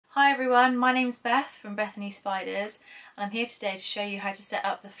Hi everyone, my name's Beth from Bethany Spiders and I'm here today to show you how to set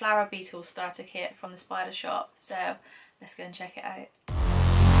up the Flower Beetle Starter Kit from the Spider Shop. So let's go and check it out.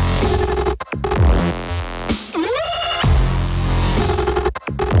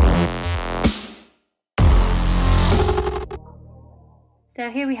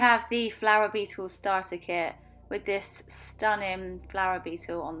 So here we have the Flower Beetle Starter Kit with this stunning flower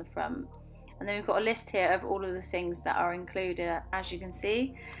beetle on the front. And then we've got a list here of all of the things that are included. As you can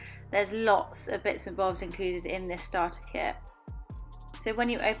see, there's lots of bits and bobs included in this starter kit. So when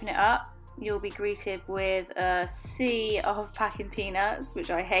you open it up, you'll be greeted with a sea of packing peanuts, which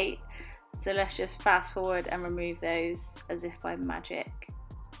I hate. So let's just fast forward and remove those as if by magic.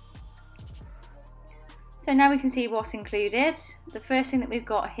 So now we can see what's included. The first thing that we've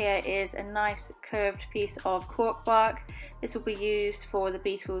got here is a nice curved piece of cork bark. This will be used for the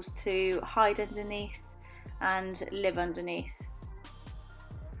beetles to hide underneath and live underneath.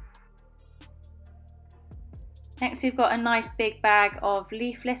 Next we've got a nice big bag of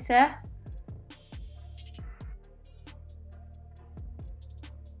leaf litter.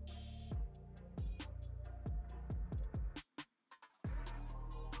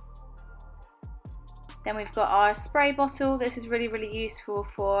 Then we've got our spray bottle. This is really useful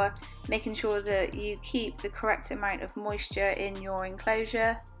for making sure that you keep the correct amount of moisture in your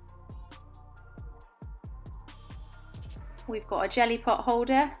enclosure. We've got a jelly pot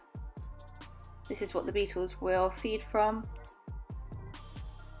holder. This is what the beetles will feed from.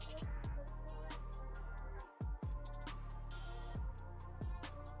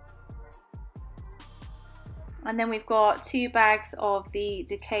 And then we've got 2 bags of the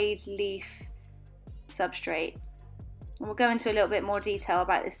decayed leaf substrate. And we'll go into a little bit more detail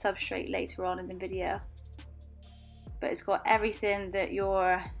about this substrate later on in the video. But it's got everything that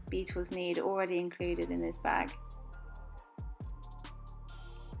your beetles need already included in this bag.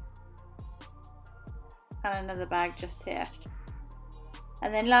 And another bag just here.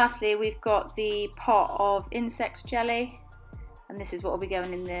 And then lastly we've got the pot of insect jelly, and this is what will be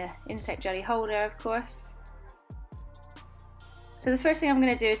going in the insect jelly holder, of course. So the first thing I'm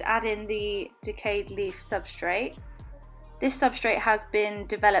going to do is add in the decayed leaf substrate. This substrate has been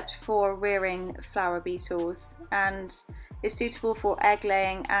developed for rearing flower beetles and is suitable for egg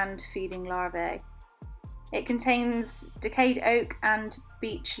laying and feeding larvae. It contains decayed oak and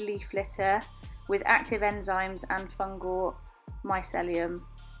beech leaf litter with active enzymes and fungal mycelium.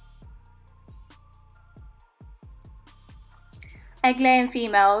 Egg-laying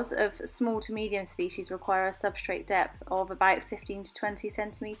females of small to medium species require a substrate depth of about 15 to 20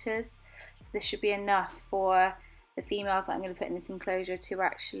 centimetres. So this should be enough for the females that I'm going to put in this enclosure to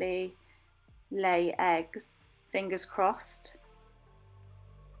actually lay eggs. Fingers crossed.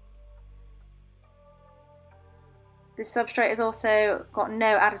 This substrate has also got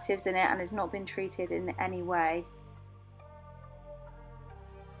no additives in it and has not been treated in any way.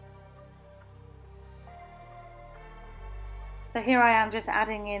 So here I am just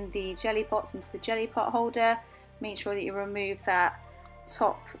adding in the jelly pots into the jelly pot holder. Make sure that you remove that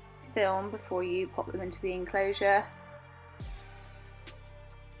top film before you pop them into the enclosure.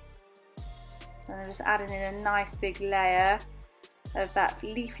 And I'm just adding in a nice big layer of that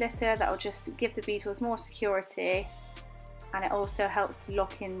leaf litter that will just give the beetles more security, and it also helps to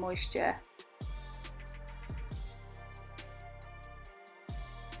lock in moisture.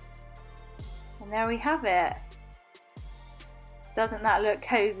 And there we have it. Doesn't that look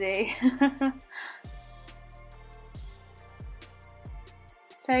cozy?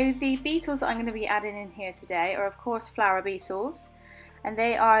 So the beetles that I'm going to be adding in here today are of course flower beetles, and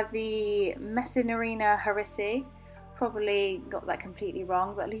they are the Mecynorhina Harrisi. Probably got that completely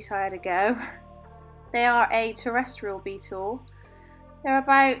wrong, but at least I had a go. They are a terrestrial beetle. They're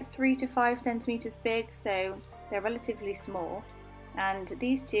about 3 to 5 centimetres big, so they're relatively small. And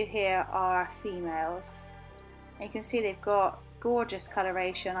these two here are females. And you can see they've got gorgeous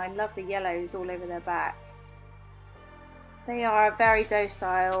coloration. I love the yellows all over their back. They are very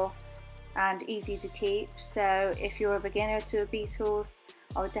docile and easy to keep, so if you're a beginner to beetles,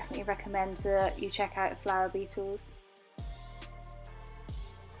 I would definitely recommend that you check out flower beetles.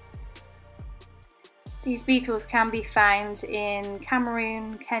 These beetles can be found in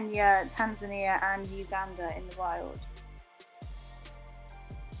Cameroon, Kenya, Tanzania and Uganda in the wild.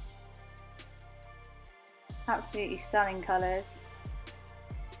 Absolutely stunning colours.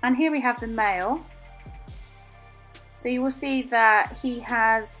 And here we have the male. So you will see that he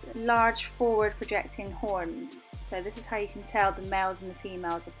has large forward projecting horns. So this is how you can tell the males and the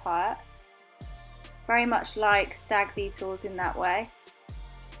females apart. Very much like stag beetles in that way.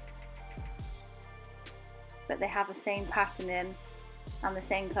 But they have the same patterning and the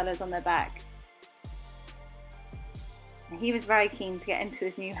same colours on their back. He was very keen to get into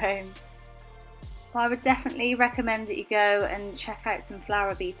his new home. Well, I would definitely recommend that you go and check out some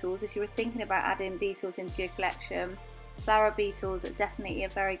flower beetles. If you were thinking about adding beetles into your collection, flower beetles are definitely a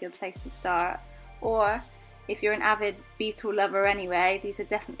very good place to start. Or if you're an avid beetle lover anyway, these are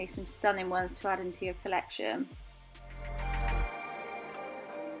definitely some stunning ones to add into your collection.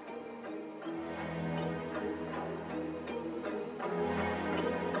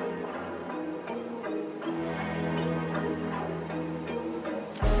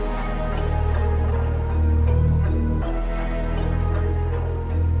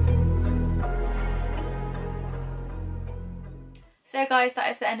 So guys, that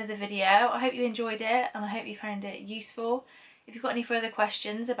is the end of the video. I hope you enjoyed it and I hope you found it useful. If you've got any further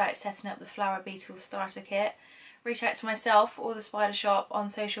questions about setting up the Flower Beetle Starter Kit, reach out to myself or the Spider Shop on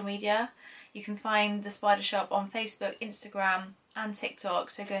social media. You can find the Spider Shop on Facebook, Instagram and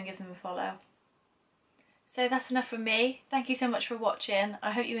TikTok, so go and give them a follow. So that's enough from me. Thank you so much for watching.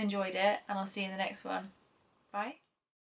 I hope you enjoyed it and I'll see you in the next one. Bye.